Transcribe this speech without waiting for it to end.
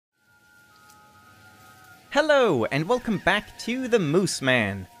Hello, and welcome back to the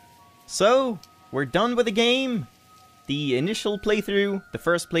Mooseman. So, we're done with the game, the initial playthrough, the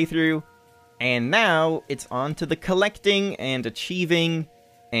first playthrough, and now it's on to the collecting and achieving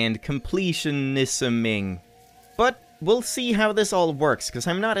and completionisming. But we'll see how this all works, because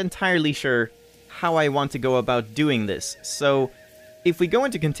I'm not entirely sure how I want to go about doing this. So, if we go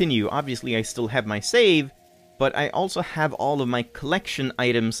into continue, obviously I still have my save, but I also have all of my collection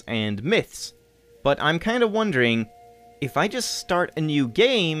items and myths. But I'm kind of wondering, if I just start a new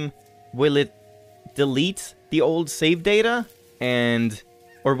game, will it delete the old save data?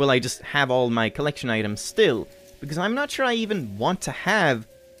 Or will I just have all my collection items still? Because I'm not sure I even want to have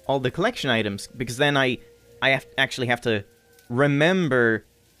all the collection items, because then I actually have to remember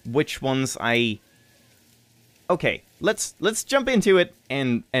which ones I... Okay, let's jump into it,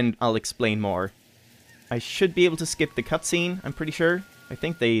 and I'll explain more. I should be able to skip the cutscene, I'm pretty sure. I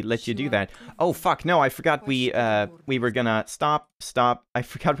think they let you do that. Oh fuck, no, I forgot we were gonna... Stop. I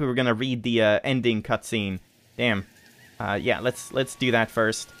forgot we were gonna read the ending cutscene. Damn. Yeah, let's do that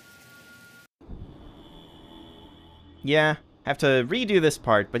first. Yeah, have to redo this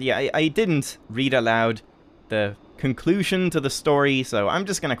part, but yeah, I didn't read aloud the conclusion to the story, so I'm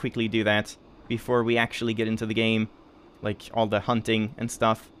just gonna quickly do that before we actually get into the game. Like, all the hunting and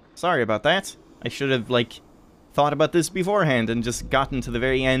stuff. Sorry about that. I should have, like, thought about this beforehand and just gotten to the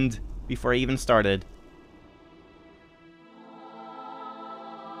very end before I even started.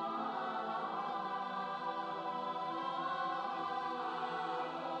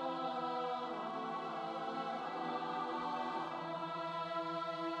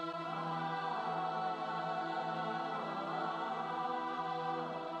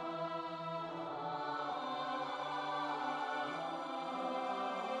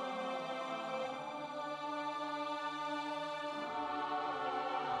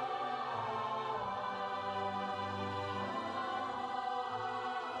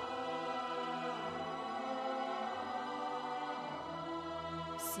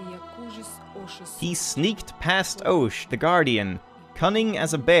 He sneaked past Osh, the Guardian, cunning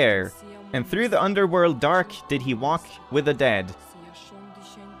as a bear, and through the underworld dark did he walk with the dead.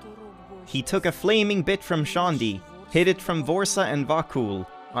 He took a flaming bit from Shondi, hid it from Vorsa and Vakul.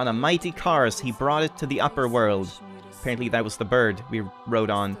 On a mighty cars he brought it to the upper world. Apparently that was the bird we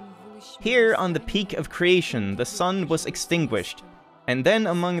rode on. Here on the peak of creation the sun was extinguished, and then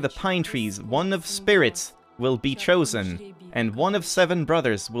among the pine trees one of spirits will be chosen, and one of 7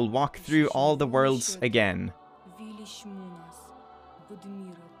 brothers will walk through all the worlds again.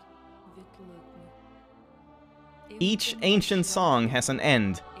 Each ancient song has an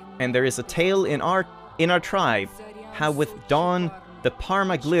end, and there is a tale in our tribe, how with dawn the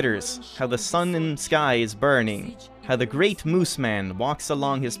Parma glitters, how the sun in sky is burning, how the great Mooseman walks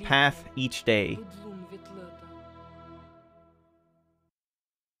along his path each day.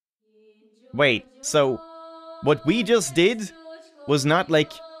 Wait, so what we just did was not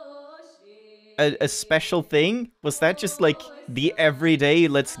like a special thing? Was that just like the everyday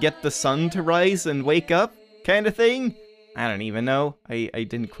let's get the sun to rise and wake up kind of thing? I don't even know. I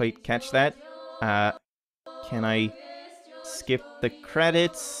didn't quite catch that. Can I skip the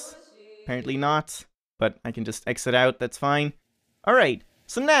credits? Apparently not, but I can just exit out, that's fine. Alright,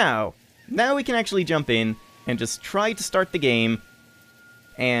 so now we can actually jump in and just try to start the game,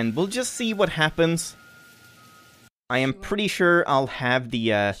 and we'll just see what happens. I am pretty sure I'll have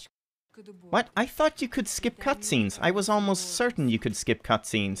the, What? I thought you could skip cutscenes. I was almost certain you could skip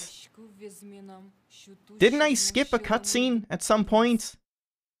cutscenes. Didn't I skip a cutscene at some point?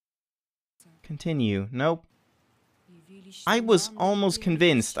 Continue. Nope. I was almost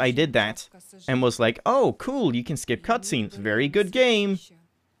convinced I did that, and was like, oh, cool, you can skip cutscenes. Very good game.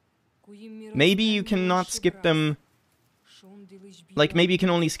 Maybe you cannot skip them... Like, maybe you can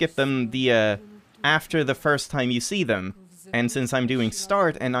only skip them the, after the first time you see them. And since I'm doing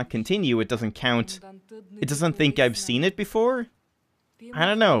start and not continue, it doesn't count. It doesn't think I've seen it before? I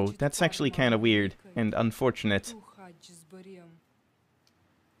don't know. That's actually kind of weird and unfortunate.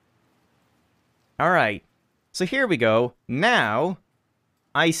 Alright. So here we go. Now,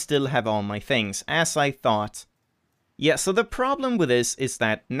 I still have all my things, as I thought. Yeah, so the problem with this is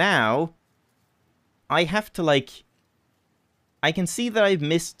that now, I have to, like... I can see that I've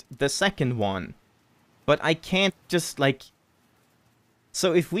missed the second one, but I can't just, like...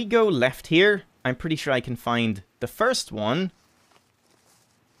 So if we go left here, I'm pretty sure I can find the first one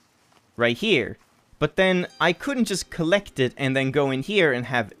right here. But then I couldn't just collect it and then go in here and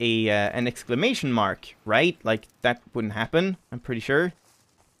have a an exclamation mark, right? Like, that wouldn't happen, I'm pretty sure.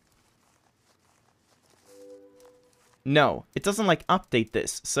 No, it doesn't, like, update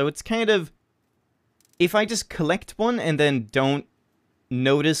this, so it's kind of... if I just collect one and then don't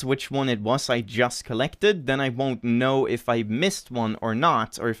notice which one it was I just collected, then I won't know if I missed one or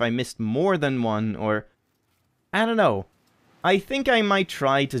not, or if I missed more than one, or... I don't know. I think I might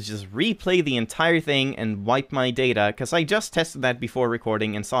try to just replay the entire thing and wipe my data, because I just tested that before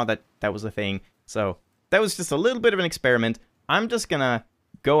recording and saw that that was a thing. So, that was just a little bit of an experiment. I'm just gonna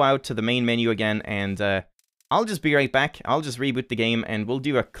go out to the main menu again, and I'll just be right back. I'll just reboot the game, and we'll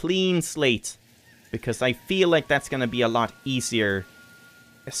do a clean slate, because I feel like that's gonna be a lot easier.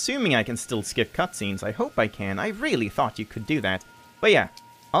 Assuming I can still skip cutscenes. I hope I can. I really thought you could do that. But yeah,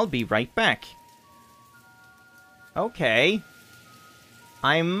 I'll be right back. Okay.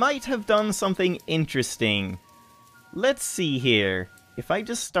 I might have done something interesting. Let's see here. If I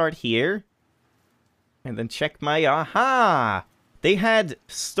just start here, and then check my... Aha! They had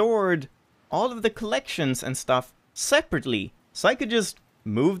stored all of the collections and stuff separately. So I could just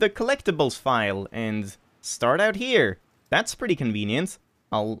move the collectibles file and start out here. That's pretty convenient.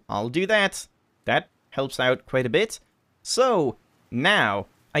 I'll do that. That helps out quite a bit. So, now,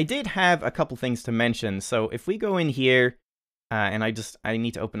 I did have a couple things to mention. So if we go in here, and I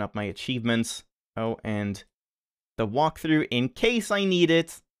need to open up my achievements. Oh, and the walkthrough, in case I need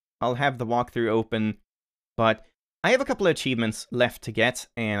it, I'll have the walkthrough open. But I have a couple of achievements left to get,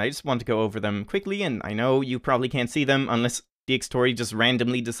 and I just want to go over them quickly. And I know you probably can't see them unless DxTory just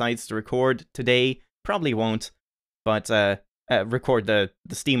randomly decides to record today. Probably won't, but record the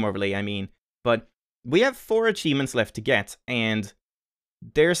Steam overlay, I mean. But we have 4 achievements left to get, and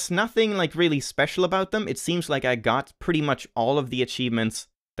there's nothing, like, really special about them. It seems like I got pretty much all of the achievements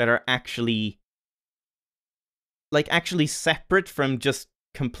that are actually, like, actually separate from just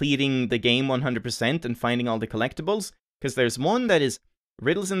completing the game 100% and finding all the collectibles. Because there's one that is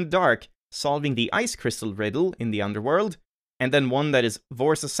Riddles in the Dark, solving the Ice Crystal riddle in the Underworld, and then one that is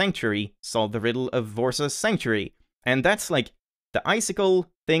Vorsa's Sanctuary, solve the riddle of Vorsa's Sanctuary. And that's, like, the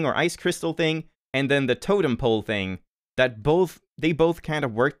Icicle thing, or Ice Crystal thing, and then the Totem Pole thing. That they both kind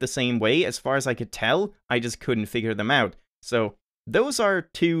of worked the same way, as far as I could tell. I just couldn't figure them out. So, those are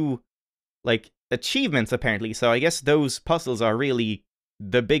 2, like, achievements, apparently. So I guess those puzzles are really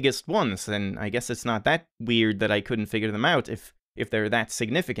the biggest ones, and I guess it's not that weird that I couldn't figure them out if they're that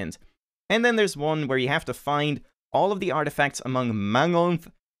significant. And then there's one where you have to find all of the artifacts among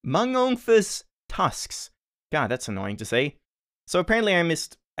Mangonth's tusks. God, that's annoying to say. So apparently I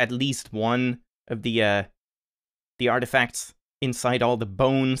missed at least one of the artifacts inside all the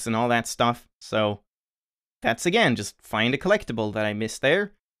bones and all that stuff. So that's, again, just find a collectible that I missed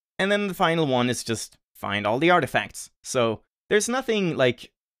there. And then the final one is just find all the artifacts. So there's nothing,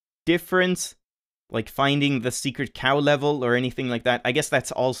 like, different, like finding the secret cow level or anything like that. I guess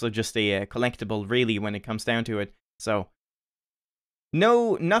that's also just a collectible, really, when it comes down to it. So,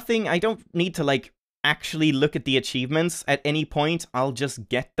 no, nothing. I don't need to, like, actually look at the achievements at any point. I'll just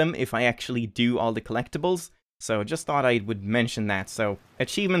get them if I actually do all the collectibles. So, just thought I would mention that. So,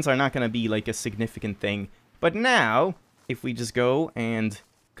 achievements are not going to be, like, a significant thing. But now, if we just go and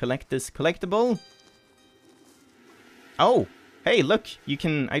collect this collectible... Oh! Hey, look! You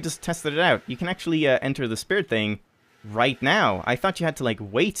can... I just tested it out. You can actually enter the spirit thing right now. I thought you had to, like,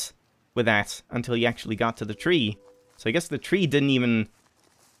 wait with that until you actually got to the tree. So I guess the tree didn't even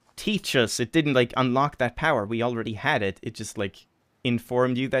teach us. It didn't, like, unlock that power. We already had it. It just, like,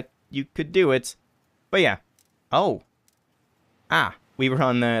 informed you that you could do it. But yeah. Oh. Ah, we were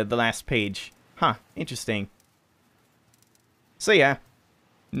on the last page. Huh, interesting. So yeah.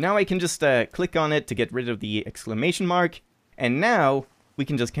 Now I can just click on it to get rid of the exclamation mark. And now we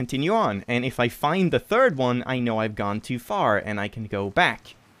can just continue on. And if I find the third one, I know I've gone too far and I can go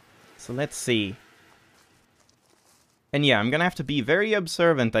back. So let's see. And yeah, I'm gonna have to be very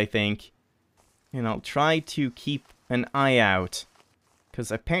observant, I think. And I'll try to keep an eye out.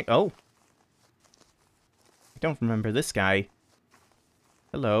 Because apparently... Oh! I don't remember this guy.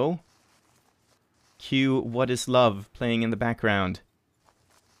 Hello. Cue What Is Love playing in the background.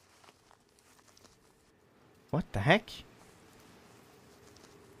 What the heck?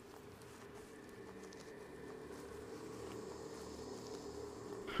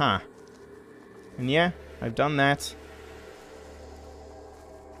 Huh. And yeah, I've done that.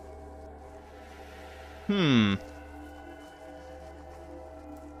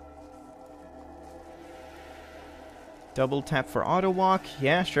 Double tap for auto walk.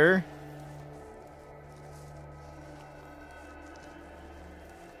 Yeah, sure.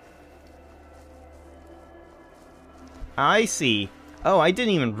 I see. Oh, I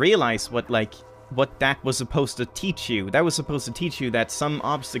didn't even realize what that was supposed to teach you. That was supposed to teach you that some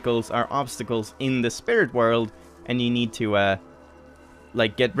obstacles are obstacles in the spirit world, and you need to,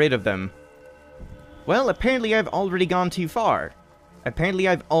 like, get rid of them. Well, apparently I've already gone too far. Apparently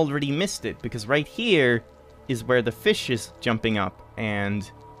I've already missed it, because right here is where the fish is jumping up,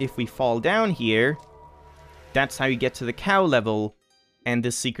 and if we fall down here, that's how you get to the cow level and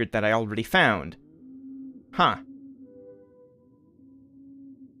this secret that I already found. Huh.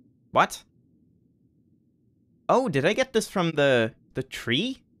 What? Oh, did I get this from the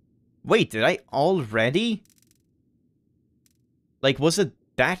tree? Wait, did I already? Like, was it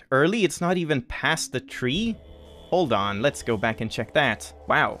that early? It's not even past the tree? Hold on, let's go back and check that.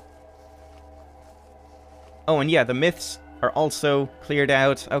 Wow. Oh, and yeah, the myths are also cleared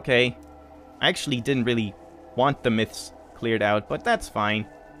out. Okay. I actually didn't really want the myths cleared out, but that's fine.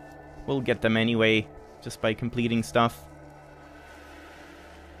 We'll get them anyway, just by completing stuff.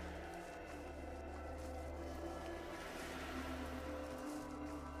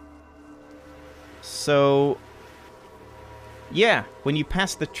 So, yeah, when you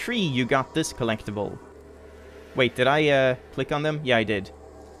pass the tree, you got this collectible. Wait, did I click on them? Yeah, I did.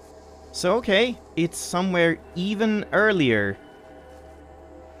 So, okay, it's somewhere even earlier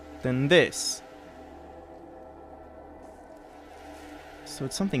than this. So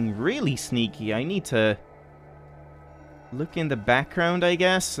it's something really sneaky. I need to look in the background, I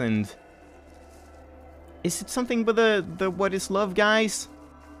guess, and... Is it something with the What Is Love guys?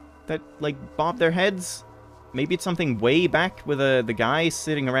 That, like, bob their heads? Maybe it's something way back with the guys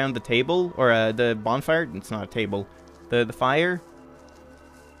sitting around the table, or the bonfire. It's not a table. The fire.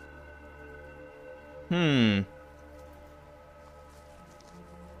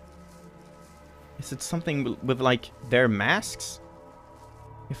 Is it something with, like, their masks?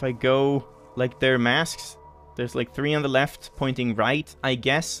 If I go, like, their masks, there's, like, 3 on the left pointing right, I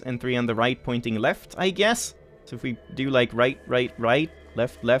guess, and 3 on the right pointing left, I guess? So if we do, like, right, right, right,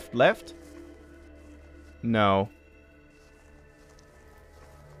 left, left, left? No.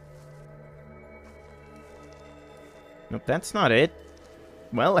 Nope, that's not it.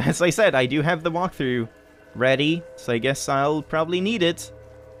 Well, as I said, I do have the walkthrough ready, so I guess I'll probably need it.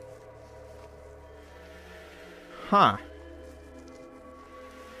 Huh.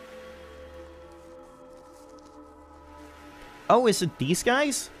 Oh, is it these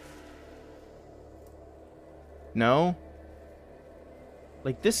guys? No.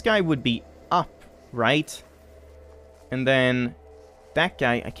 Like, this guy would be up, right? And then that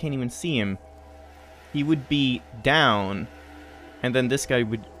guy, I can't even see him. He would be down. And then this guy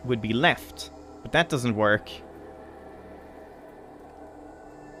would be left. But that doesn't work.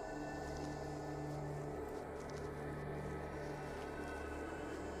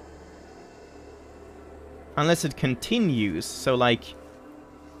 Unless it continues. So, like,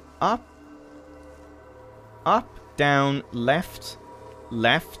 up, up, down, left,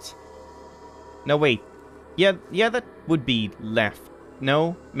 left. No, wait. Yeah, that would be left.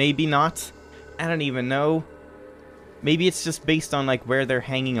 No, maybe not. I don't even know. Maybe it's just based on, like, where they're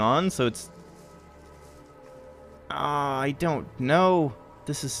hanging on, so it's... I don't know.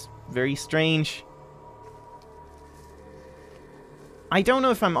 This is very strange. I don't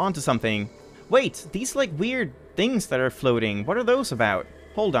know if I'm onto something. Wait, these, like, weird things that are floating, what are those about?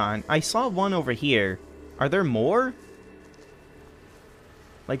 Hold on, I saw one over here. Are there more?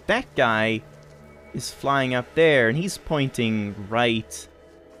 Like, that guy is flying up there, and he's pointing right.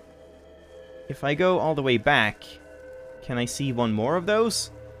 If I go all the way back, can I see one more of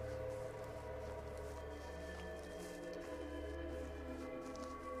those?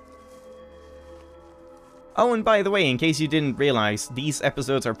 Oh, and by the way, in case you didn't realize, these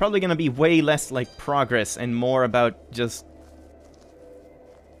episodes are probably gonna be way less like progress and more about just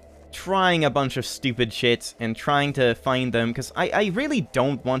trying a bunch of stupid shit and trying to find them, because I really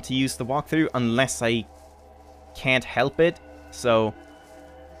don't want to use the walkthrough unless I can't help it, so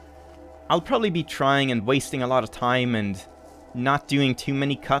I'll probably be trying and wasting a lot of time and not doing too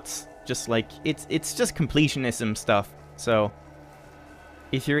many cuts, just like, it's just completionism stuff, so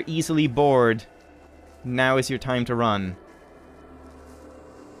if you're easily bored, now is your time to run.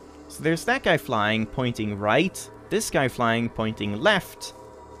 So there's that guy flying, pointing right. This guy flying, pointing left.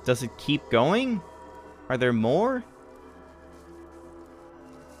 Does it keep going? Are there more?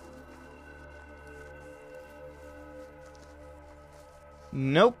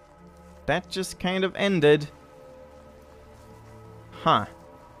 Nope. That just kind of ended. Huh.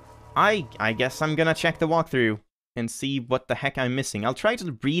 I guess I'm gonna check the walkthrough and see what the heck I'm missing. I'll try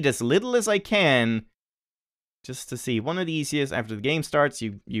to read as little as I can, just to see. One of the easiest, after the game starts,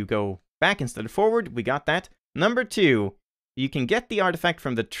 you go back instead of forward. We got that. Number 2, you can get the artifact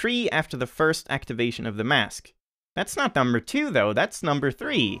from the tree after the first activation of the mask. That's not number 2, though. That's number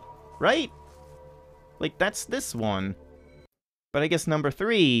 3, right? Like, that's this one. But I guess number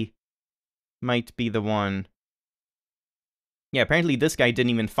 3 might be the one. Yeah, apparently this guy didn't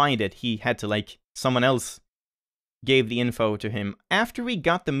even find it. He had to, like, someone else gave the info to him. After we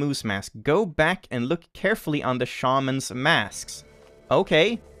got the moose mask, go back and look carefully on the shaman's masks.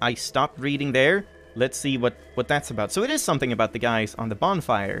 Okay, I stopped reading there. Let's see what that's about. So it is something about the guys on the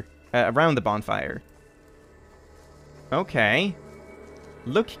bonfire, around the bonfire. Okay.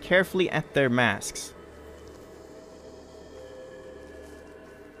 Look carefully at their masks.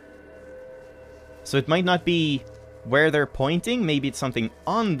 So it might not be where they're pointing. Maybe it's something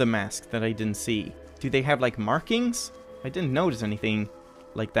on the mask that I didn't see. Do they have, like, markings? I didn't notice anything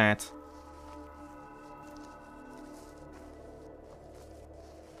like that.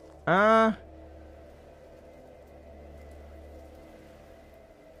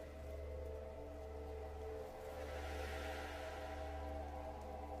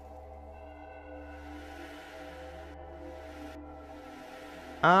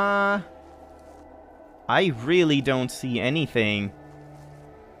 I really don't see anything.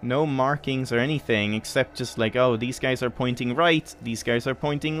 No markings or anything, except just like, oh, these guys are pointing right, these guys are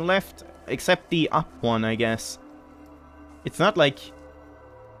pointing left, except the up one, I guess. It's not like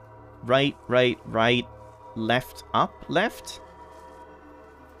right, right, right, left, up, left?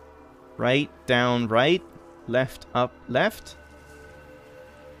 Right, down, right, left, up, left?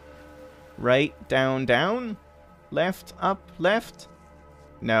 Right, down, down, left, up, left?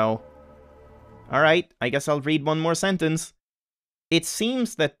 No. Alright, I guess I'll read one more sentence. It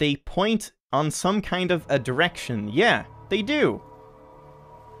seems that they point on some kind of a direction. Yeah, they do.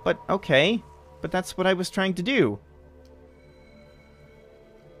 But, okay. But that's what I was trying to do.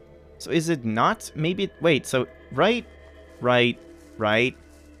 So is it not? Maybe it... Wait, so right, right, right,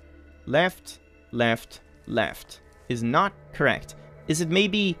 left, left, left is not correct. Is it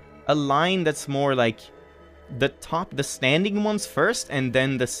maybe a line that's more like the top, the standing ones first and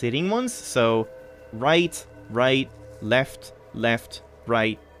then the sitting ones? So right, right, left, left,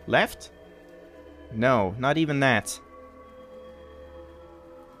 right, left? No, not even that.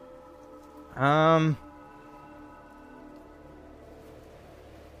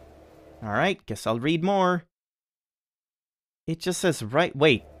 Alright, guess I'll read more. It just says right...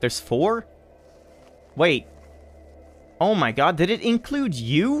 Wait, there's 4? Wait. Oh my god, did it include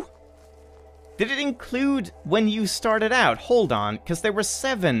you? Did it include when you started out? Hold on, because there were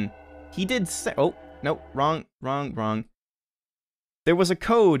 7. He did oh, no, wrong. There was a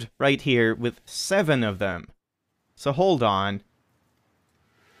code right here with 7 of them. So hold on.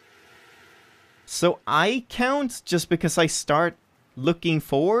 So I count just because I start looking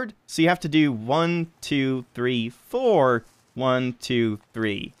forward? So you have to do 1, 2, 3, 4. 1, 2,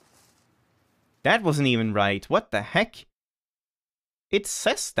 3. That wasn't even right. What the heck? It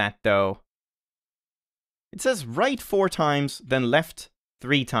says that, though. It says right 4 times, then left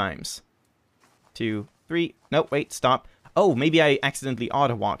 3 times. 2, 3... No, wait, stop. Oh, maybe I accidentally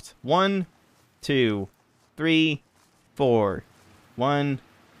auto-walked. 1, 2, 3, 4. 1,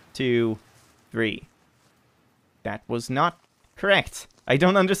 2, 3. That was not correct. I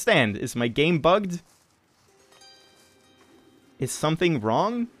don't understand. Is my game bugged? Is something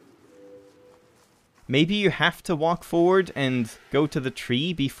wrong? Maybe you have to walk forward and go to the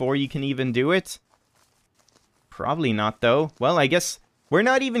tree before you can even do it? Probably not, though. Well, I guess we're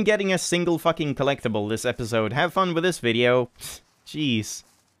not even getting a single fucking collectible this episode. Have fun with this video. Jeez.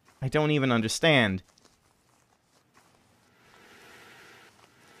 I don't even understand.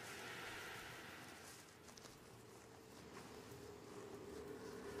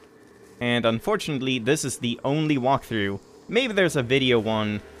 And unfortunately, this is the only walkthrough. Maybe there's a video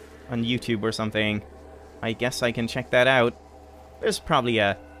one on YouTube or something. I guess I can check that out. There's probably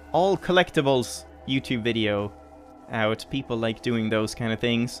a all collectibles YouTube video out. People like doing those kind of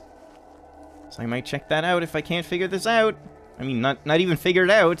things. So I might check that out if I can't figure this out. I mean, not even figure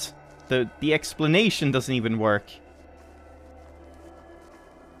it out. The explanation doesn't even work.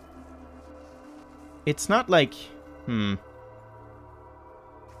 It's not like...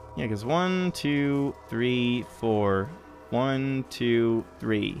 Yeah, because 1, 2, 3, 4. 1, 2,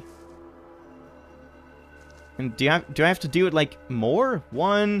 3. And do I have to do it like more?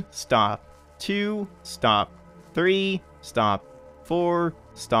 1, stop. 2, stop. 3, stop. 4,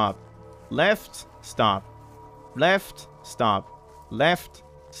 stop. Left, stop. Left, stop. Left,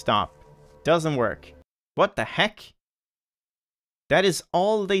 stop. Doesn't work. What the heck? That is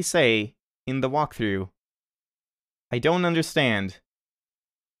all they say in the walkthrough. I don't understand.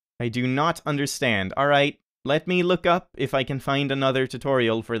 I do not understand. Alright, let me look up if I can find another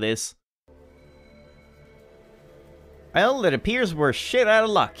tutorial for this. Well, it appears we're shit out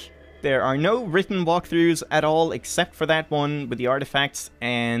of luck. There are no written walkthroughs at all except for that one with the artifacts,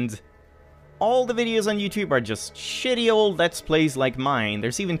 and all the videos on YouTube are just shitty old Let's Plays like mine.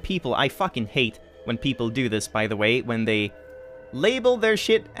 There's even people, I fucking hate when people do this, by the way, when they label their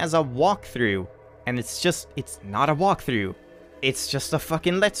shit as a walkthrough. And it's not a walkthrough. It's just a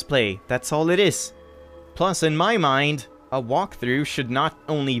fucking Let's Play. That's all it is. Plus, in my mind, a walkthrough should not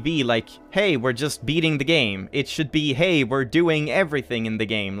only be like, hey, we're just beating the game. It should be, hey, we're doing everything in the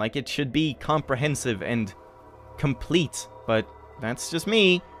game. Like, it should be comprehensive and complete. But that's just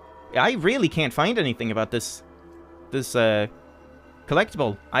me. I really can't find anything about this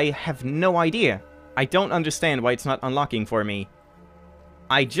collectible. I have no idea. I don't understand why it's not unlocking for me.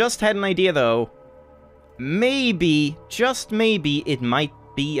 I just had an idea, though. Maybe, just maybe, it might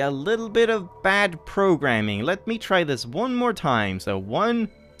be a little bit of bad programming. Let me try this one more time. So 1,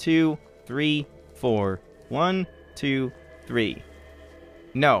 2, 3, 4. 1, 2, 3.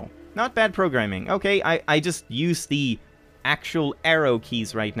 No, not bad programming. Okay, I just use the actual arrow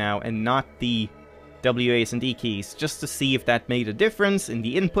keys right now and not the WAS and D keys, just to see if that made a difference in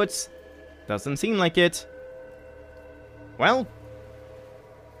the inputs. Doesn't seem like it. Well,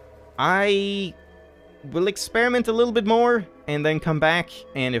 I will experiment a little bit more and then come back,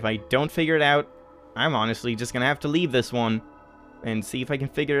 and if I don't figure it out, I'm honestly just gonna have to leave this one and see if I can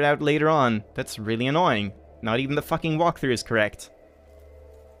figure it out later on. That's really annoying. Not even the fucking walkthrough is correct.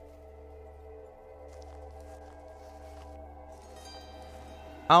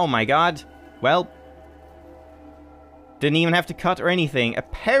 Oh my god. Well, didn't even have to cut or anything.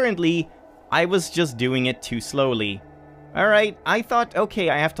 Apparently, I was just doing it too slowly. Alright, I thought, okay,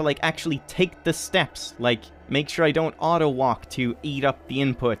 I have to, like, actually take the steps. Like, make sure I don't auto-walk to eat up the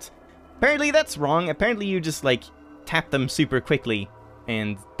input. Apparently that's wrong. Apparently you just, like, tap them super quickly.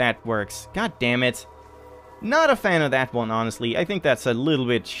 And that works. God damn it. Not a fan of that one, honestly. I think that's a little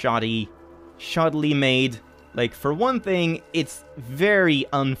bit shoddily made. Like, for one thing, it's very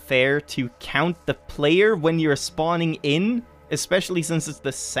unfair to count the player when you're spawning in, especially since it's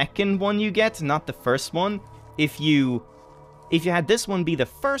the second one you get, not the first one. If you had this one be the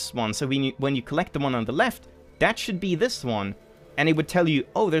first one, so when you collect the one on the left, that should be this one, and it would tell you,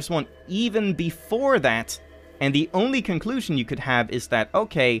 oh, there's one even before that, and the only conclusion you could have is that,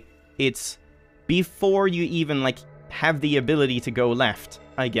 okay, it's before you even, like, have the ability to go left,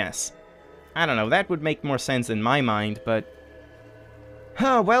 I guess. I don't know, that would make more sense in my mind, but...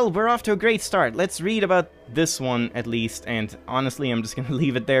 well, we're off to a great start. Let's read about this one, at least, and honestly, I'm just gonna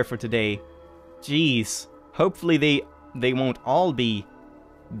leave it there for today. Jeez. Hopefully they won't all be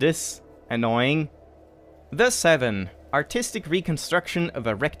this annoying. The 7. Artistic reconstruction of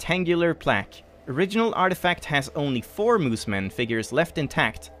a rectangular plaque. Original artifact has only 4 Mooseman figures left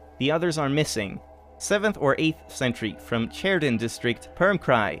intact. The others are missing. 7th or 8th century, from Cherdin district,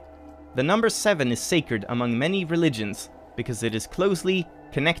 Permkrai. The number 7 is sacred among many religions, because it is closely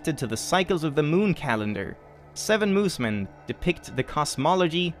connected to the cycles of the moon calendar. 7 Moosemen depict the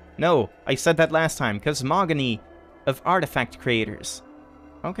cosmology... No, I said that last time. Cosmogony of artifact creators.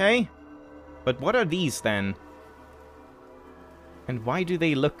 Okay. But what are these, then? And why do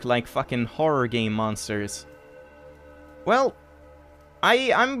they look like fucking horror game monsters? Well,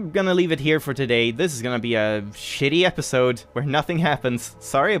 I'm gonna leave it here for today. This is gonna be a shitty episode where nothing happens.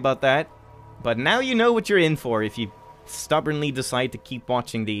 Sorry about that. But now you know what you're in for if you stubbornly decide to keep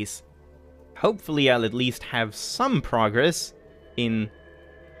watching these. Hopefully I'll at least have some progress in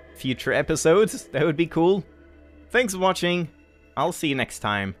future episodes. That would be cool. Thanks for watching. I'll see you next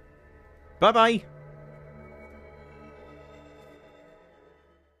time. Bye-bye.